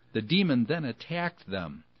were. The demon then attacked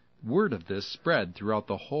them. Word of this spread throughout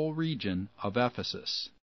the whole region of Ephesus.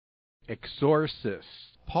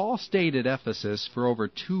 Exorcists. Paul stayed at Ephesus for over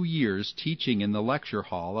 2 years teaching in the lecture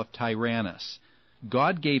hall of Tyrannus.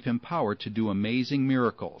 God gave him power to do amazing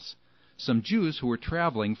miracles. Some Jews who were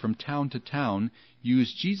traveling from town to town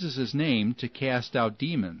used Jesus' name to cast out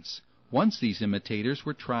demons. Once these imitators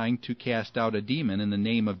were trying to cast out a demon in the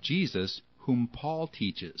name of Jesus, whom Paul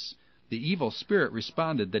teaches. The evil spirit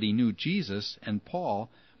responded that he knew Jesus and Paul,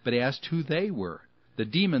 but asked who they were. The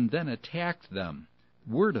demon then attacked them.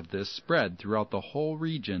 Word of this spread throughout the whole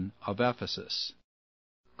region of Ephesus.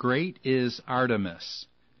 Great is Artemis.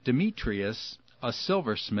 Demetrius, a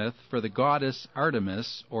silversmith for the goddess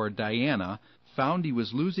Artemis, or Diana, found he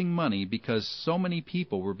was losing money because so many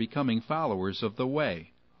people were becoming followers of the Way.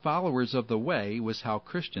 Followers of the Way was how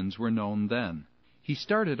Christians were known then. He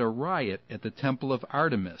started a riot at the temple of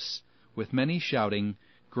Artemis, with many shouting,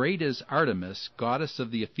 "Great is Artemis, goddess of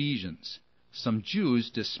the Ephesians." Some Jews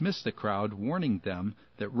dismissed the crowd, warning them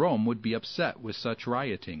that Rome would be upset with such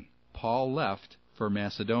rioting. Paul left for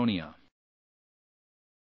Macedonia.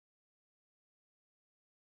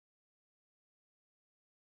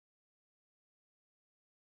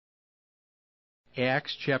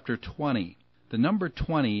 Acts chapter 20. The number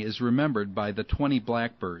 20 is remembered by the 20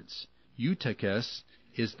 blackbirds. Eutychus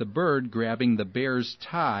is the bird grabbing the bear's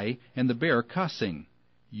tie and the bear cussing.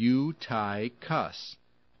 You-tie-cuss.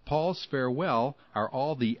 Paul's farewell are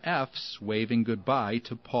all the F's waving goodbye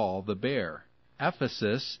to Paul the bear.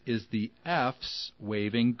 Ephesus is the F's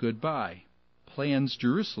waving goodbye. Plans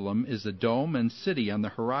Jerusalem is the dome and city on the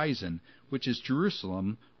horizon, which is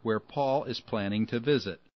Jerusalem, where Paul is planning to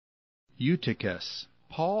visit. Eutychus.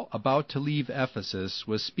 Paul, about to leave Ephesus,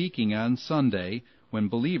 was speaking on Sunday when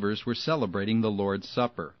believers were celebrating the Lord's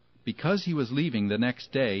Supper. Because he was leaving the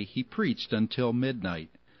next day, he preached until midnight.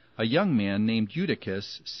 A young man named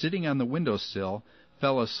Eutychus, sitting on the windowsill,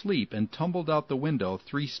 fell asleep and tumbled out the window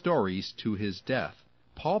 3 stories to his death.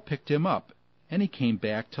 Paul picked him up, and he came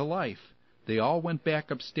back to life. They all went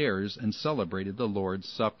back upstairs and celebrated the Lord's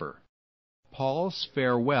Supper. Paul's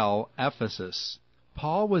farewell, Ephesus.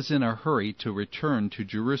 Paul was in a hurry to return to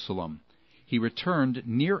Jerusalem. He returned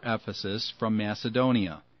near Ephesus from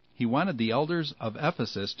Macedonia. He wanted the elders of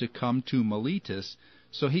Ephesus to come to Miletus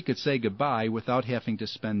so he could say goodbye without having to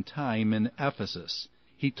spend time in Ephesus.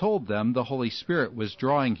 He told them the Holy Spirit was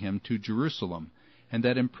drawing him to Jerusalem, and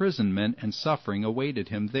that imprisonment and suffering awaited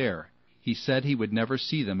him there. He said he would never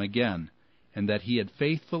see them again, and that he had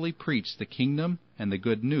faithfully preached the kingdom and the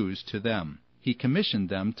good news to them. He commissioned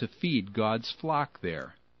them to feed God's flock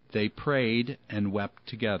there. They prayed and wept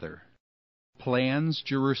together. Plans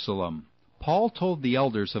Jerusalem. Paul told the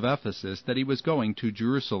elders of Ephesus that he was going to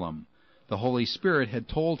Jerusalem. The Holy Spirit had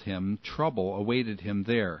told him trouble awaited him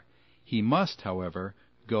there. He must, however,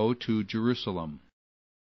 go to Jerusalem.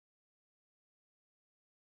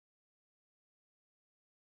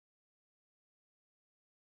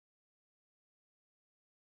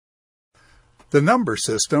 The number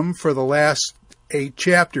system for the last 8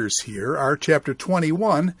 chapters here, our chapter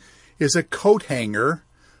 21, is a coat hanger,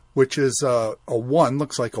 which is a 1,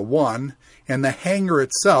 looks like a 1, and the hanger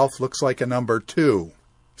itself looks like a number 2.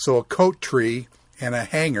 So a coat tree and a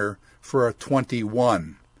hanger for a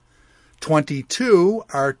 21. 22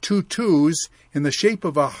 are 2 2s in the shape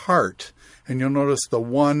of a heart. And you'll notice the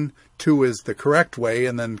 1, 2 is the correct way,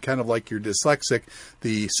 and then kind of like you're dyslexic,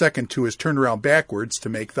 the second 2 is turned around backwards to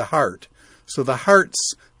make the heart. So the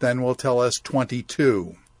hearts then will tell us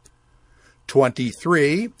 22.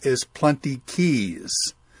 23 is plenty keys.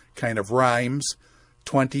 Kind of rhymes.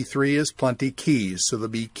 23 is plenty keys. So there'll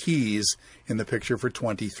be keys in the picture for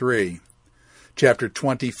 23. Chapter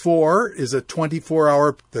 24 is a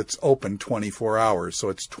 24-hour that's open 24 hours. So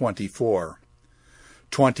it's 24.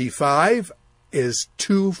 25 is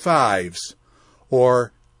 2 5s,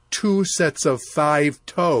 or 2 sets of 5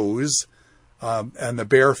 toes, and the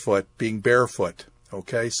barefoot being barefoot.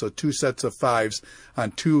 Okay, so 2 sets of 5s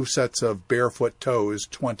on 2 sets of barefoot toes,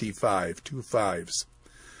 25, 2 5s.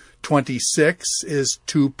 26 is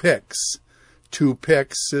 2 picks. 2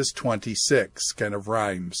 picks is 26, kind of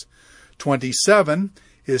rhymes. 27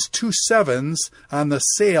 is 2 7s on the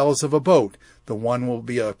sails of a boat. The one will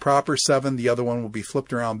be a proper 7, the other one will be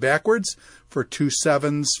flipped around backwards for 2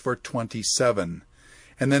 7s for 27.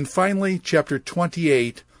 And then finally, chapter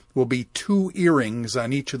 28 will be 2 earrings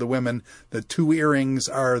on each of the women. The 2 earrings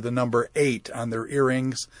are the number 8 on their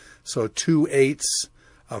earrings, so 2 8s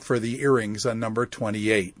for the earrings on number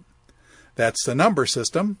 28. That's the number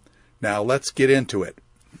system. Now let's get into it.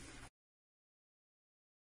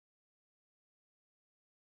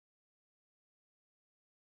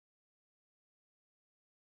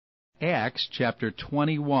 Acts chapter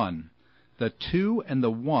 21. The 2 and the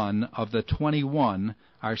 1 of the 21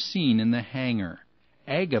 are seen in the hanger.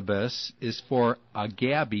 Agabus is for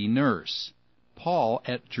Agabe, nurse. Paul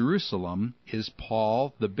at Jerusalem is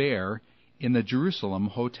Paul the bear in the Jerusalem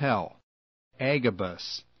hotel.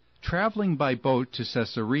 Agabus. Traveling by boat to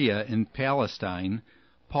Caesarea in Palestine,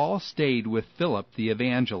 Paul stayed with Philip the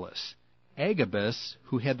evangelist. Agabus,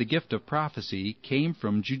 who had the gift of prophecy, came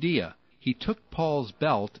from Judea. He took Paul's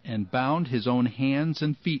belt and bound his own hands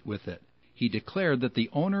and feet with it. He declared that the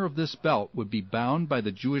owner of this belt would be bound by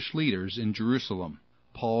the Jewish leaders in Jerusalem.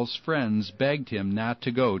 Paul's friends begged him not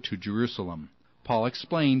to go to Jerusalem. Paul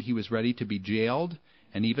explained he was ready to be jailed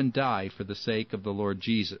and even die for the sake of the Lord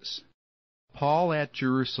Jesus. Paul at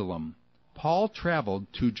Jerusalem. Paul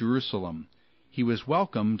traveled to Jerusalem. He was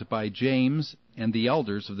welcomed by James and the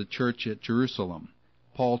elders of the church at Jerusalem.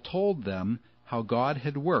 Paul told them how God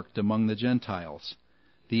had worked among the Gentiles.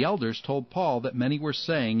 The elders told Paul that many were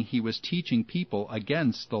saying he was teaching people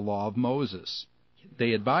against the law of Moses.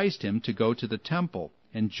 They advised him to go to the temple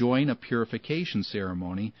and join a purification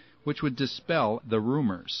ceremony which would dispel the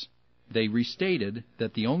rumors. They restated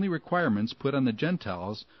that the only requirements put on the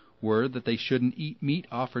Gentiles were that they shouldn't eat meat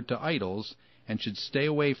offered to idols and should stay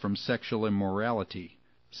away from sexual immorality.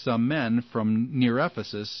 Some men from near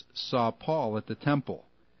Ephesus saw Paul at the temple.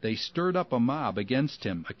 They stirred up a mob against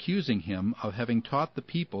him, accusing him of having taught the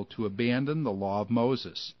people to abandon the law of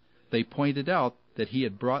Moses. They pointed out that he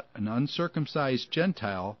had brought an uncircumcised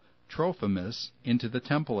Gentile, Trophimus, into the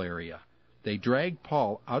temple area. They dragged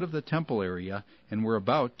Paul out of the temple area and were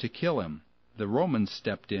about to kill him. The Romans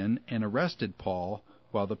stepped in and arrested Paul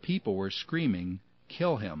while the people were screaming,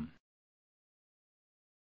 "Kill him!"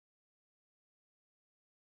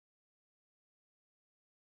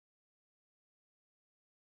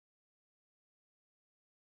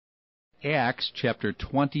 Acts chapter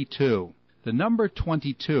 22. The number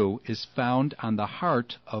 22 is found on the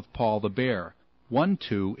heart of Paul the bear. 1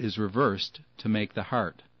 2 is reversed to make the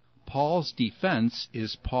heart. Paul's defense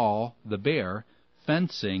is Paul the bear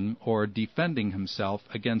fencing or defending himself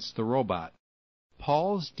against the robot.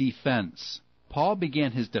 Paul's defense. Paul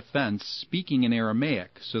began his defense speaking in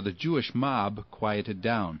Aramaic, so the Jewish mob quieted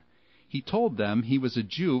down. He told them he was a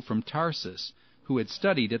Jew from Tarsus who had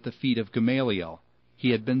studied at the feet of Gamaliel.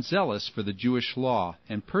 He had been zealous for the Jewish law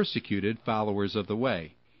and persecuted followers of the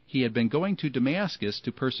way. He had been going to Damascus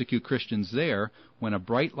to persecute Christians there when a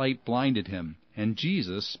bright light blinded him, and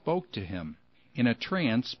Jesus spoke to him. In a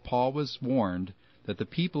trance, Paul was warned that the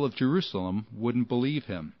people of Jerusalem wouldn't believe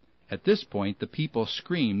him. At this point, the people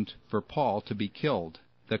screamed for Paul to be killed.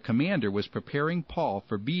 The commander was preparing Paul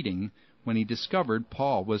for beating when he discovered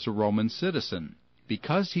Paul was a Roman citizen.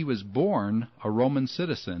 Because he was born a Roman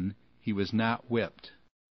citizen, he was not whipped.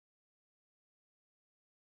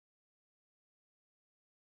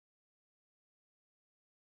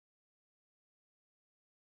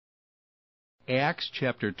 Acts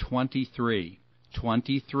chapter 23.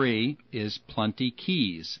 23 is plenty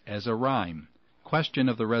keys as a rhyme. Question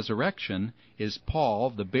of the resurrection is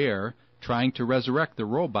Paul, the bear, trying to resurrect the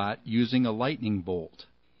robot using a lightning bolt.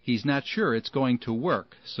 He's not sure it's going to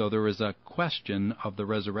work, so there is a question of the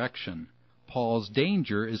resurrection. Paul's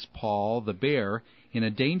danger is Paul, the bear, in a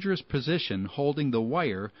dangerous position holding the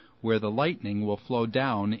wire where the lightning will flow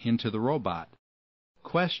down into the robot.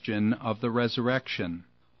 Question of the resurrection.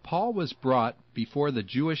 Paul was brought before the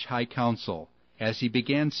Jewish high council. As he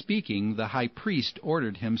began speaking, the high priest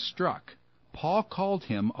ordered him struck. Paul called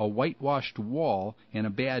him a whitewashed wall and a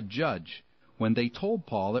bad judge. When they told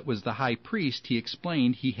Paul it was the high priest, he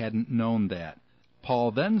explained he hadn't known that.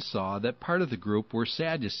 Paul then saw that part of the group were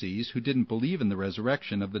Sadducees who didn't believe in the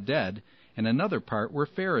resurrection of the dead, and another part were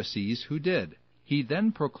Pharisees who did. He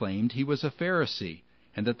then proclaimed he was a Pharisee,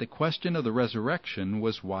 and that the question of the resurrection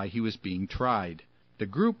was why he was being tried. The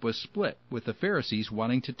group was split, with the Pharisees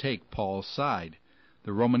wanting to take Paul's side.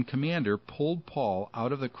 The Roman commander pulled Paul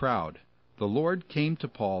out of the crowd. The Lord came to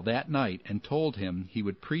Paul that night and told him he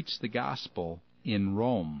would preach the gospel in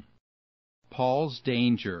Rome. Paul's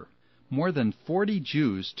danger. More than 40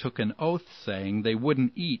 Jews took an oath saying they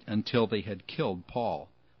wouldn't eat until they had killed Paul.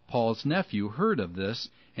 Paul's nephew heard of this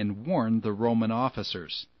and warned the Roman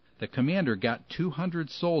officers. The commander got 200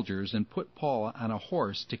 soldiers and put Paul on a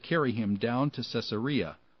horse to carry him down to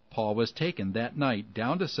Caesarea. Paul was taken that night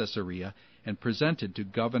down to Caesarea and presented to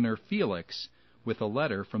Governor Felix with a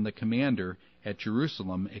letter from the commander at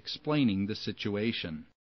Jerusalem explaining the situation.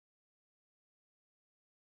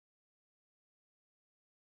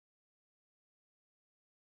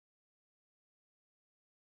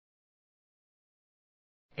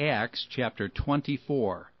 Acts chapter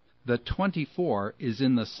 24. The 24 is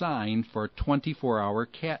in the sign for 24-hour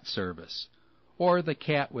cat service, or the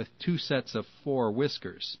cat with 2 sets of 4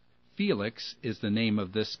 whiskers. Felix is the name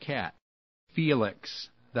of this cat. Felix.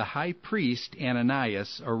 The high priest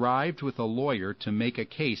Ananias arrived with a lawyer to make a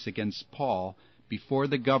case against Paul before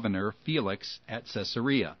the governor Felix at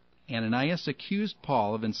Caesarea. Ananias accused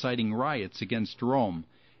Paul of inciting riots against Rome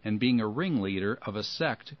and being a ringleader of a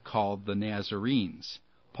sect called the Nazarenes.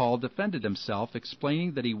 Paul defended himself,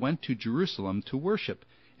 explaining that he went to Jerusalem to worship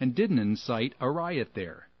and didn't incite a riot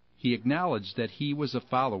there. He acknowledged that he was a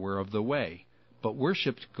follower of the way, but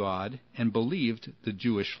worshipped God and believed the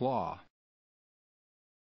Jewish law.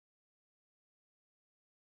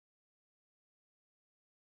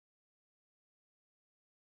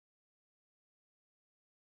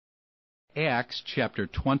 Acts chapter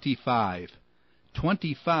 25.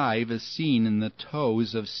 25 is seen in the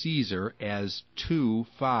toes of Caesar as 2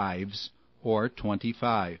 5s, or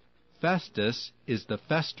 25. Festus is the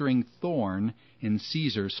festering thorn in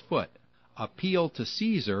Caesar's foot. Appeal to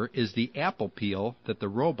Caesar is the apple peel that the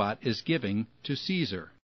robot is giving to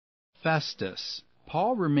Caesar. Festus.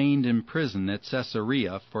 Paul remained in prison at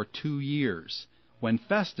Caesarea for 2 years. When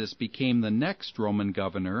Festus became the next Roman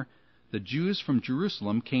governor, the Jews from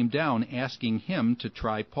Jerusalem came down asking him to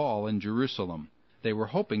try Paul in Jerusalem. They were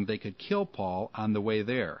hoping they could kill Paul on the way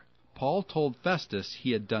there. Paul told Festus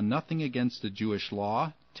he had done nothing against the Jewish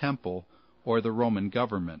law, temple, or the Roman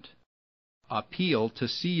government. Appeal to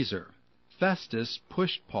Caesar. Festus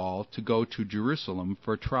pushed Paul to go to Jerusalem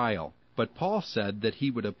for trial, but Paul said that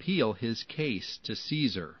he would appeal his case to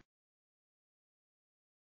Caesar.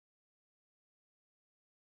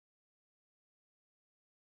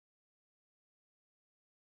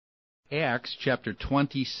 Acts chapter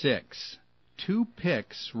 26. 2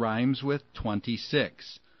 picks rhymes with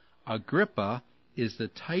 26. Agrippa is the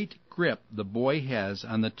tight grip the boy has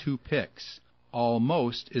on the 2 picks.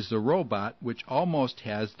 Almost is the robot which almost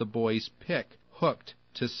has the boy's pick hooked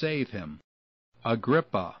to save him.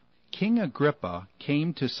 Agrippa. King Agrippa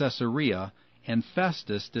came to Caesarea, and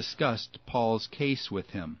Festus discussed Paul's case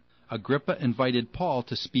with him. Agrippa invited Paul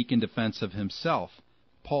to speak in defense of himself.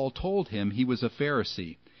 Paul told him he was a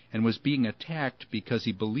Pharisee and was being attacked because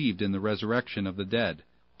he believed in the resurrection of the dead.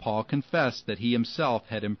 Paul confessed that he himself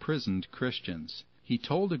had imprisoned Christians. He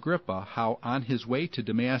told Agrippa how on his way to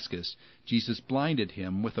Damascus, Jesus blinded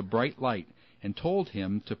him with a bright light and told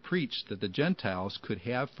him to preach that the Gentiles could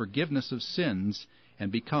have forgiveness of sins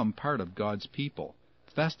and become part of God's people.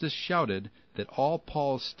 Festus shouted that all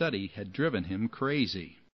Paul's study had driven him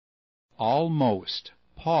crazy. Almost.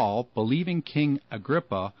 Paul, believing King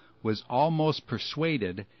Agrippa was almost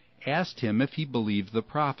persuaded, asked him if he believed the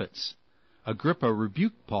prophets. Agrippa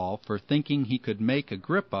rebuked Paul for thinking he could make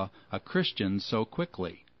Agrippa a Christian so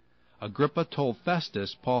quickly. Agrippa told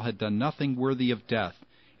Festus Paul had done nothing worthy of death,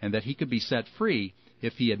 and that he could be set free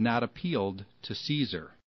if he had not appealed to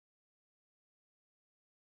Caesar.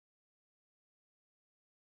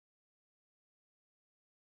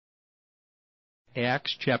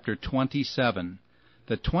 Acts chapter 27.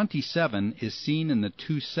 The 27 is seen in the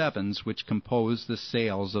 2 sevens which compose the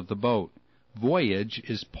sails of the boat. Voyage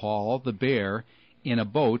is Paul the bear in a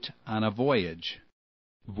boat on a voyage.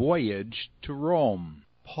 Voyage to Rome.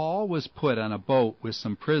 Paul was put on a boat with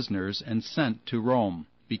some prisoners and sent to Rome.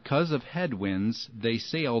 Because of headwinds, they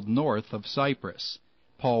sailed north of Cyprus.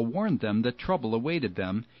 Paul warned them that trouble awaited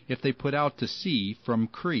them if they put out to sea from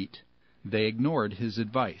Crete. They ignored his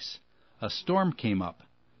advice. A storm came up.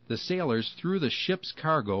 The sailors threw the ship's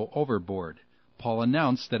cargo overboard. Paul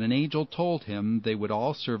announced that an angel told him they would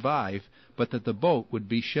all survive, but that the boat would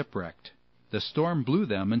be shipwrecked. The storm blew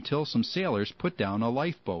them until some sailors put down a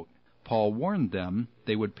lifeboat. Paul warned them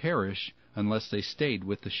they would perish unless they stayed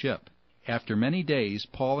with the ship. After many days,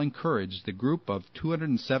 Paul encouraged the group of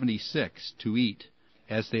 276 to eat.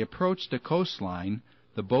 As they approached a coastline,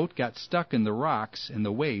 the boat got stuck in the rocks and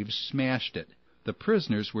the waves smashed it. The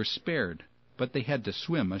prisoners were spared, but they had to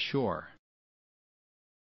swim ashore.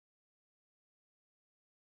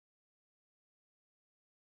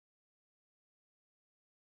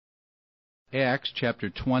 Acts chapter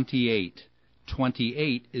 28.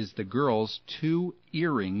 28 is the girl's 2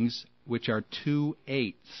 earrings, which are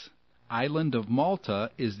 2/8. Island of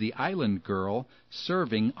Malta is the island girl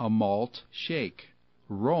serving a malt shake.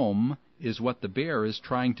 Rome is what the bear is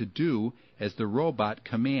trying to do as the robot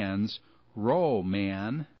commands, "Row,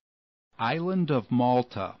 man." Island of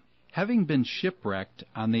Malta. Having been shipwrecked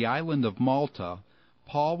on the island of Malta,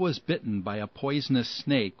 Paul was bitten by a poisonous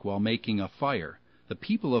snake while making a fire. The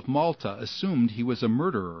people of Malta assumed he was a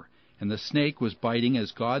murderer, and the snake was biting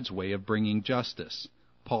as God's way of bringing justice.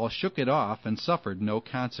 Paul shook it off and suffered no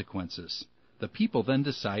consequences. The people then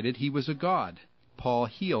decided he was a god. Paul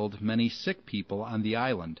healed many sick people on the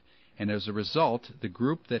island, and as a result, the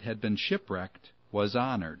group that had been shipwrecked was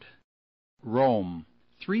honored. Rome.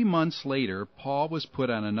 3 months later, Paul was put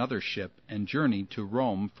on another ship and journeyed to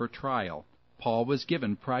Rome for trial. Paul was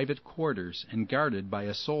given private quarters and guarded by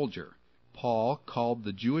a soldier. Paul called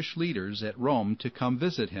the Jewish leaders at Rome to come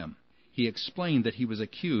visit him. He explained that he was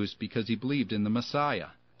accused because he believed in the Messiah.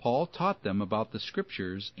 Paul taught them about the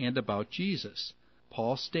Scriptures and about Jesus.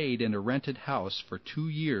 Paul stayed in a rented house for 2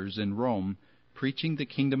 years in Rome, preaching the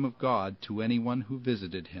kingdom of God to anyone who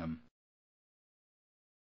visited him.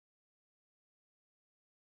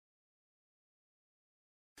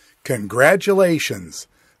 Congratulations!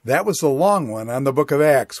 That was a long one on the book of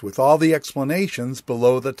Acts with all the explanations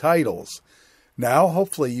below the titles. Now,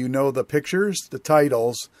 hopefully you know the pictures, the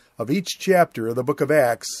titles of each chapter of the book of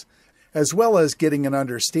Acts, as well as getting an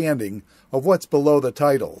understanding of what's below the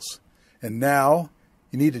titles. And now,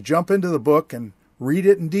 you need to jump into the book and read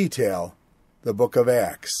it in detail, the book of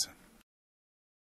Acts.